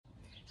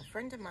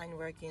friend of mine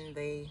work in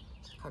the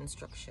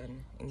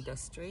construction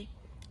industry,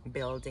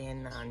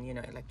 building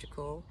and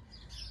electrical,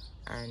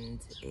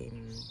 and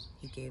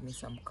he gave me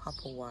some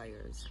copper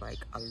wires, like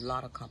a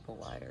lot of copper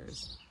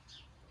wires.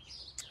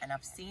 And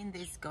I've seen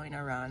this going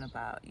around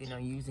about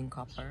using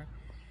copper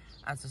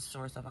as a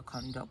source of a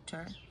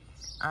conductor.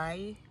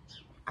 I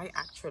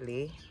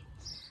actually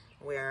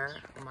wear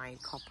my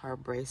copper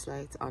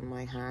bracelet on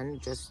my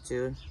hand just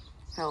to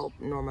help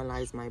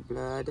normalize my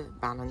blood,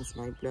 balance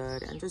my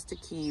blood, and just to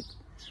keep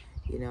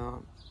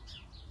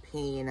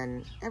pain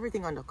and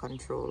everything under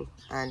control.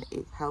 And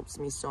it helps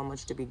me so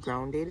much to be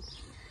grounded,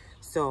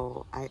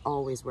 so I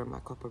always wear my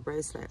copper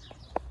bracelet.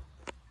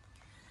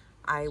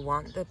 I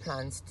want the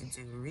plants to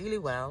do really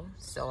well,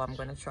 so I'm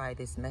going to try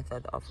this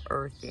method of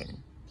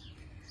earthing,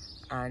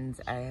 and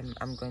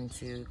I'm going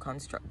to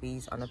construct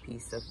these on a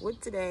piece of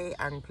wood today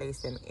and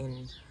place them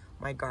in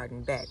my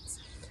garden beds.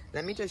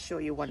 Let me just show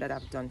you one that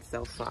I've done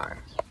so far.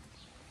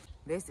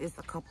 This is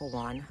the copper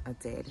one I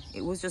did.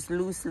 It was just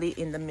loosely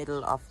in the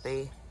middle of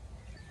the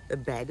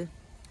bed,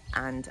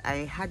 and I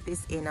had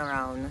this in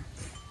around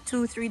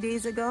 2-3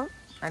 days ago,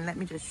 and let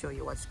me just show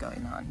you what's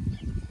going on.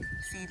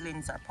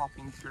 Seedlings are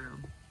popping through.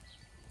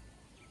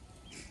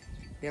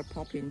 They're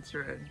popping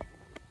through.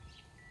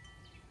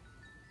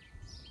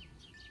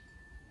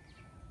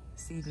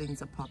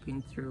 Seedlings are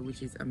popping through,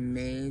 which is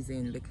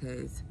amazing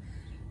because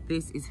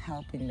this is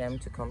helping them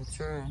to come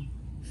through.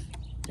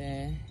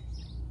 There,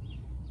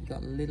 you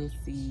got little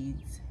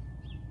seeds,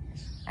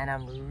 and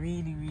I'm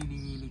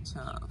really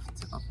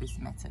chuffed of this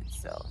method,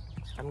 so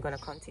I'm gonna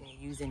continue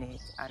using it.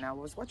 And I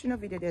was watching a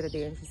video the other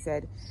day, and she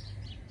said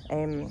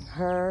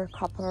her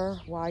copper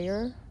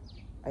wire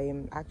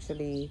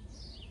actually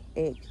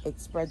it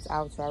spreads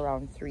out to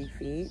around 3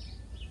 feet,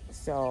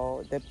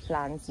 so the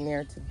plants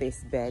near to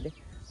this bed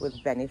will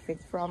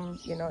benefit from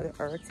the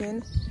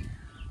earthing.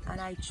 And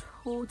I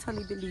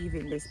totally believe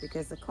in this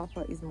because the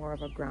copper is more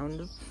of a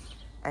ground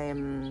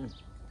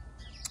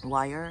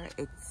wire.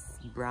 It's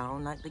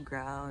brown like the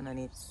ground, and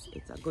it's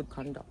a good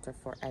conductor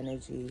for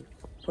energy,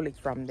 pull it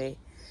from the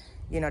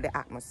the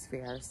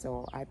atmosphere.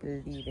 So I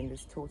believe in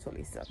this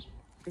totally. So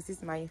this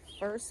is my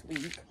first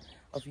week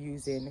of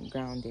using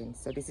grounding,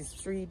 so this is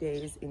 3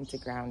 days into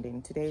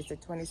grounding. Today is the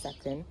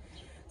 22nd,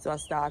 so I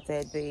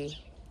started the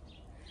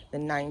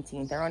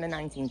 19th, around the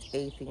 19th,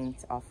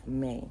 18th of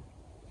May.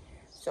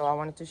 So I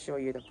wanted to show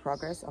you the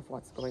progress of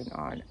what's going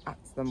on at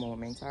the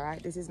moment. All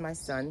right, this is my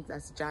son.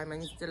 That's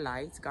Jaiman's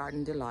Delight,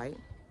 Garden Delight.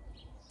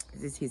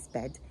 This is his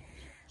bed,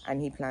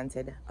 and he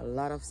planted a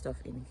lot of stuff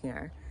in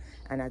here,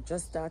 and I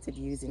just started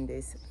using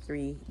this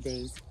 3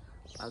 days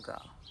ago.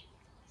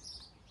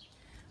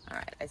 All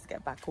right, let's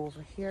get back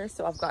over here.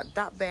 So I've got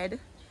that bed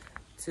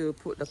to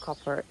put the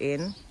copper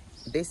in,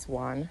 this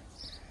one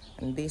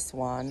and this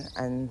one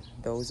and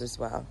those as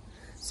well.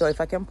 So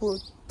if I can put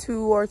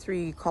 2 or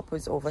 3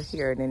 coppers over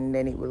here, then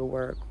it will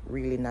work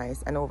really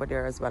nice. And over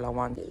there as well I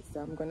want it. So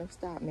I'm gonna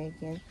start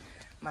making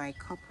my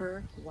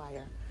copper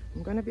wire.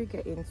 I'm gonna be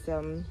getting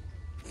some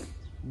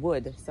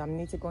wood, so I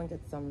need to go and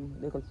get some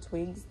little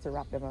twigs to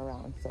wrap them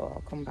around, so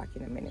I'll come back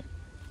in a minute.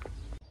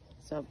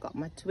 So I've got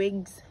my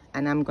twigs,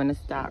 and I'm gonna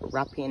start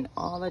wrapping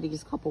all of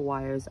these copper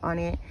wires on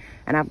it,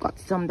 and I've got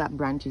some that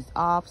branches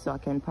off, so I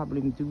can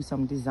probably do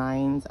some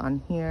designs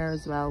on here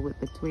as well with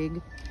the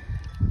twig.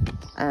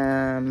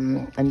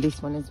 And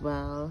this one as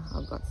well,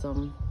 I've got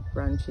some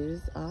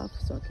branches off,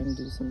 so I can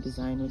do some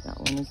design with that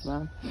one as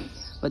well.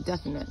 But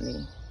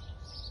definitely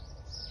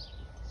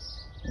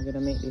I'm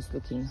gonna make this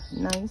looking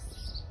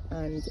nice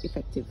and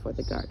effective for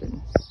the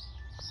garden.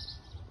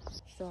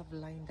 So I've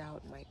lined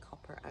out my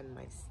copper and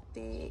my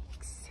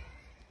stakes.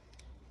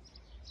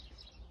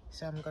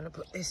 So I'm gonna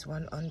put this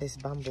one on this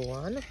bamboo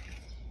one.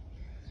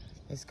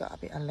 It's got a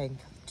bit of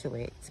length to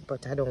it,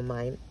 but I don't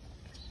mind.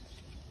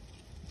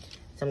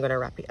 So I'm gonna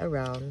wrap it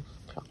around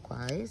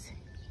clockwise,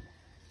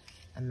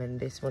 and then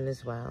this one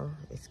as well,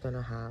 it's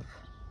gonna have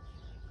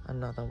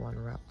another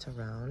one wrapped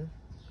around,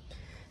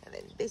 and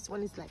then this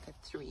one is like a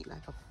 3,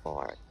 like a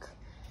fork.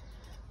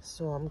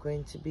 So I'm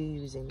going to be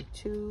using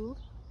 2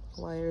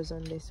 wires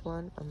on this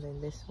one and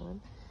then this one.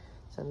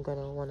 So I'm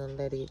gonna want to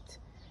let it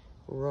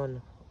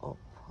run up.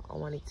 I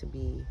want it to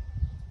be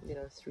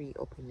 3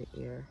 up in the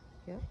air.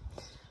 Yeah,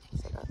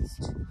 so that's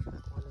 2 for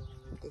that one,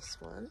 and this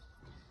one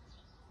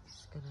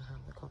is gonna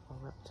have the copper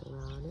wrapped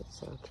around it,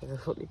 so I'll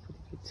carefully put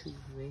it between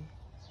the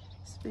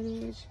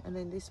spinach. And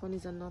then this one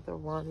is another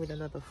one with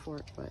another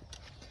fork, but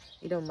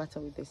it don't matter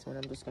with this one.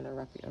 I'm just gonna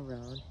wrap it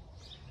around,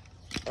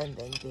 and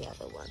then the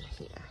other one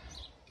here.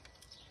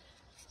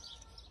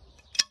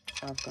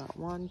 I've got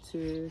 1,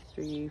 2,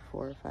 3,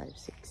 4, 5,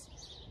 6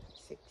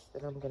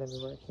 that I'm gonna be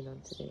working on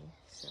today.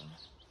 So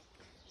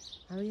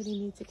I really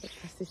need to get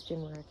a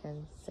system where I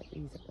can set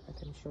these up. I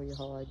can show you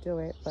how I do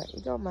it, but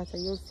it don't matter.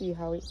 You'll see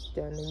how it's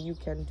done, and you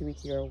can do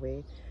it your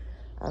way.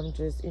 I'm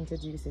just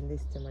introducing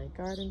this to my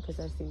garden because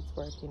I see it's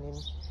working in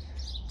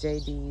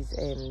JD's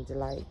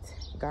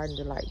Garden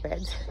Delight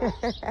bed.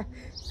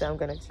 So I'm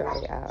gonna try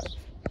it out.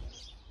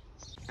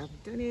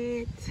 I've done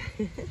it.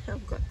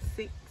 I've got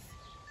 6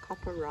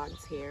 copper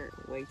rods here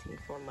waiting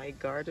for my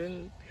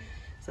garden.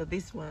 So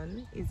this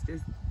one is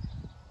just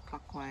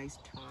clockwise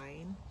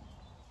twine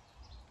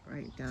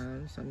right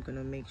down, so I'm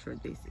gonna make sure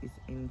this is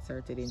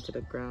inserted into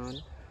the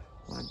ground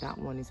while that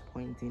one is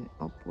pointing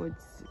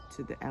upwards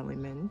to the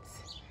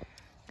elements,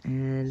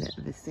 and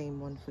the same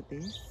one for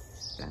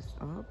this, that's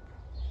up,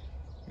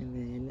 and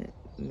then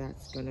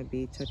that's gonna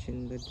be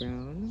touching the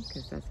ground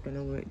because that's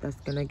gonna work,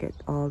 that's gonna get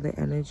all the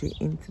energy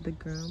into the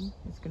ground.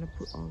 It's gonna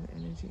put all the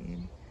energy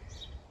in.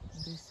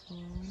 This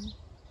one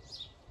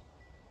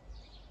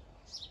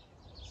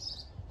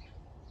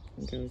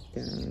goes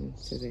down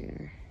to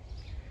there,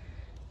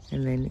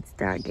 and then it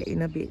start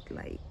getting a bit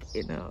like,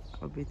 you know,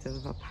 a bit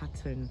of a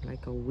pattern,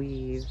 like a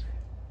wave.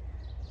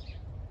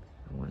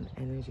 I want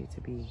energy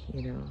to be,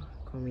 you know,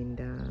 coming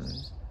down,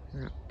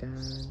 wrapped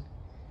down,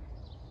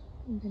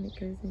 and then it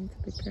goes into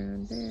the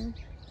ground there.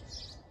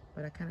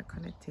 But I kind of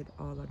connected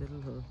all of the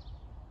little,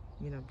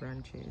 you know,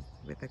 branches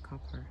with the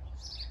copper,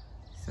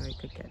 so it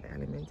could get the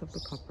element of the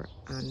copper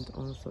and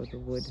also the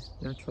wood,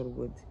 natural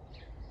wood,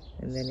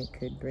 and then it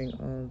could bring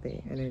all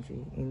the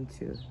energy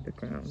into the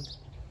ground.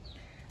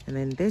 And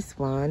then this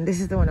one,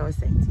 this is the one I was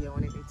saying to you, I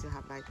wanted it to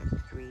have like a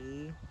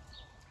 3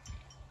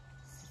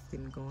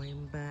 system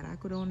going, but I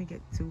could only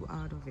get 2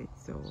 out of it.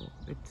 So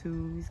the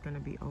 2 is gonna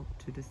be up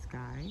to the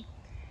sky,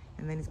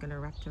 and then it's gonna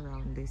wrap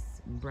around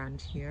this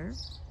branch here.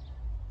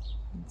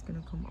 It's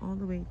gonna come all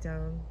the way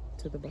down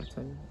to the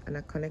bottom, and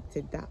I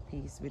connected that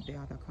piece with the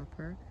other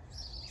copper,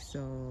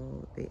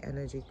 so the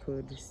energy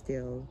could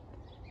still,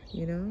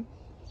 you know,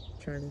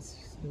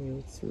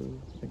 transmute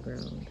to the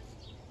ground.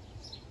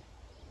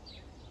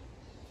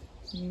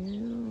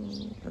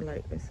 Yeah, I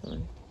like this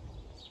one.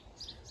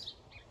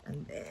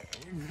 And then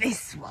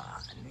this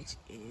one, which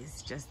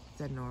is just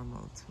the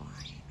normal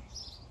twine,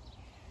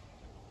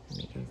 and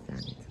it goes down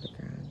into the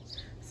ground.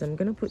 So I'm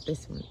gonna put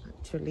this one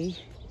actually.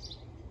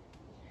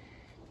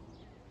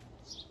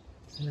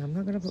 No, I'm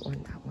not gonna put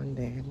that one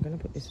there. I'm gonna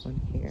put this one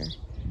here,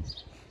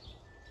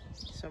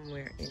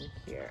 somewhere in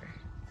here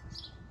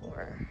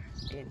or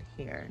in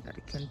here that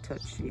it can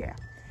touch. Yeah,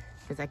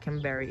 because I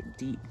can bury it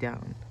deep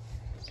down.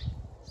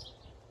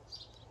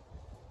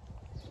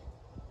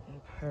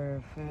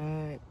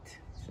 Perfect.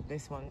 So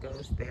this one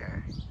goes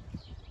there.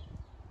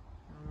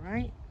 All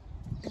right,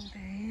 and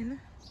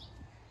then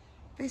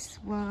this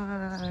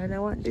one, I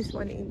want this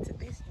one into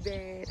this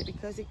bed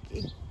because it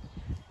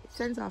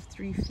sends off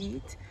 3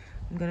 feet.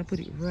 I'm gonna put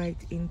it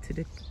right into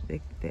the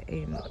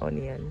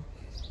onion.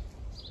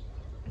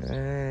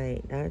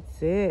 Right,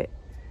 that's it.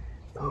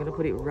 So I'm gonna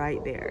put it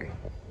right there.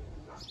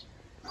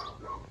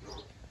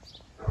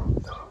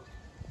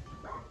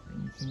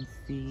 And you can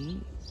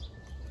see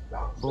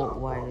both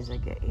wires are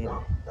getting.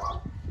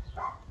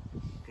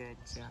 Good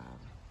job.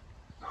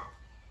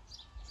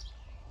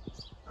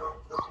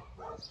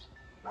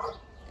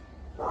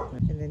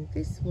 And then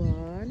this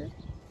one,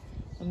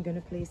 I'm gonna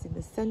place in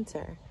the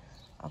center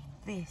of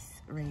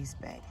this raised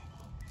bed.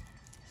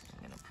 So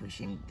I'm gonna push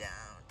him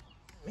down,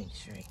 make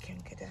sure he can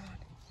go down.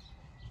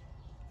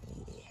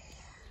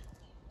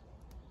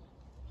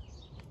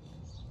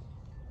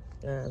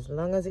 Yeah. As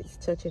long as it's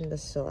touching the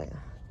soil,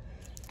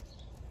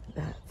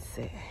 that's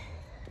it.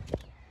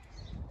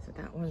 So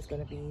that one's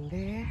gonna be in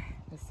there,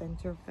 the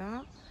center of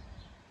that,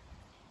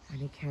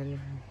 and it can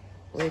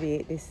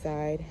radiate this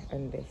side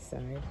and this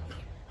side.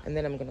 And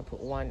then I'm gonna put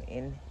one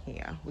in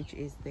here, which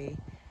is the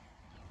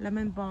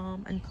lemon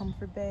balm and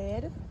comfort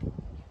bed.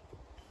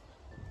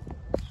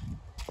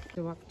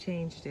 So I've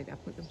changed it. I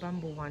put the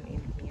bamboo one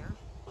in here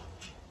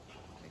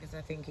because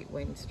I think it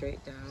went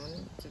straight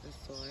down to the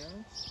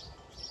soil.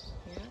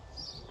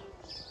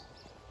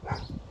 Yeah.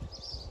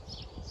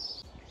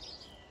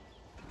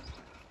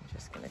 I'm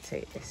just gonna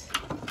take this,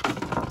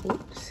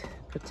 oops,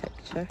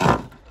 protector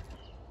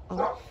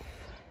off.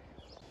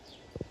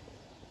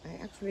 I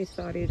actually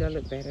thought it'd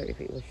look better if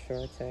it was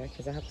shorter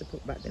because I have to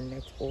put back the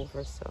net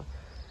over, so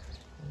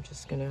I'm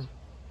just gonna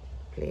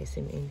place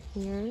him in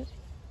here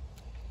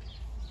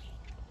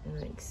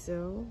like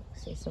so.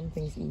 See,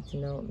 something's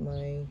eating out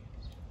my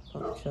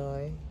bok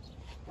choy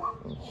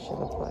and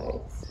shallot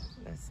bites.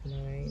 That's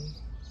mine.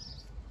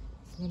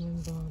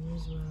 Lemon balm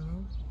as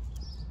well.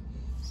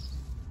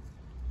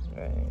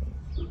 Right.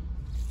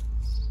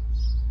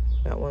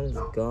 That one's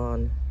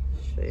gone.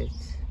 Shit.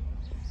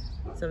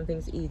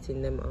 Something's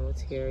eating them out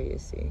here, you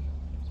see.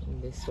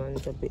 And this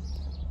one's a bit.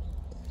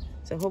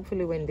 So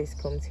hopefully when this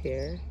comes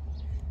here,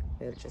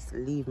 they'll just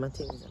leave my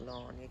things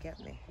alone, you get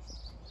me?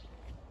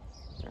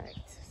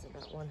 Right, so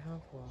that one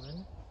have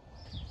one.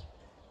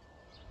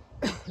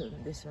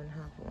 This one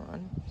have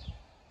one.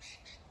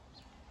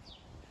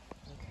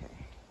 Okay.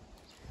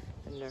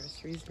 The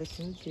nursery's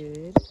looking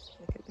good.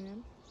 Look at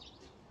them.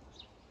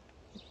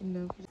 Looking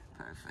lovely.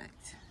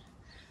 Perfect.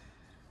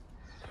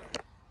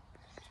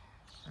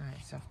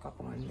 Alright, so I've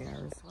got one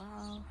there as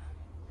well.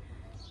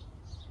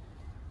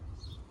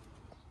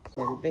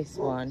 Then this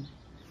one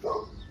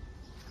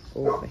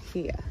over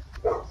here.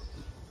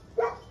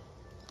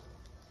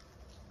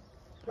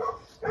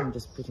 I'm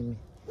just putting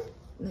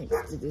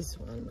next to this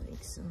one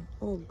like so.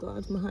 Oh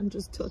God, my hand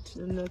just touched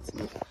the nuts.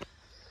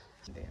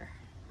 There.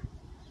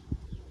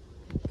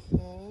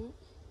 Okay.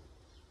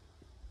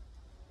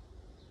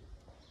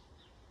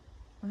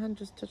 My hand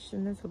just touched the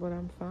nettle, but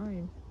I'm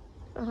fine.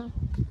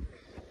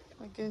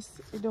 I guess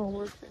it don't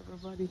work for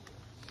everybody.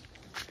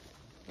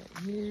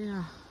 But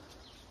yeah.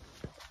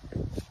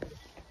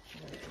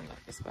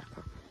 Lock this back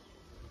up.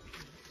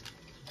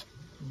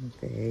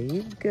 There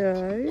you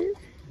go.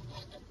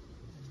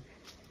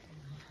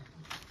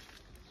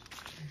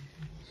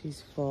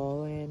 She's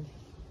falling.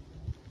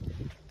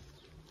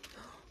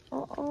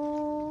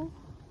 Uh-oh.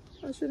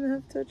 I shouldn't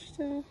have touched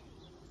her.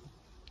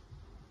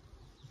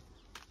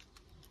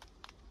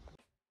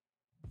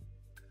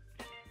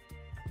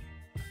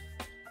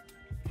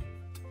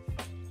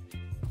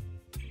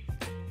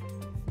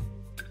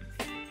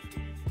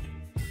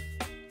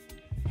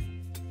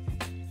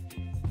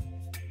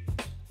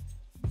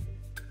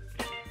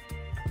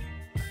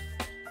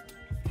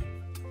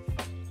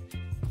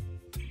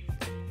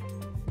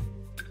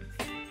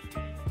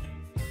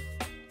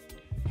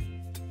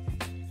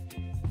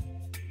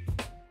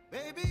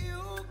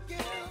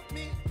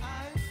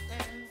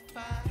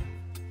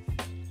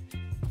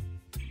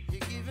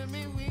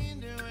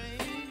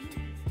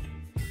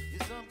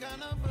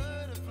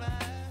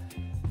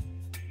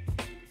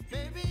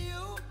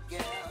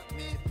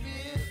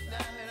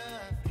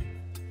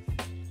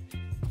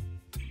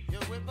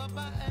 Whip up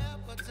my ass.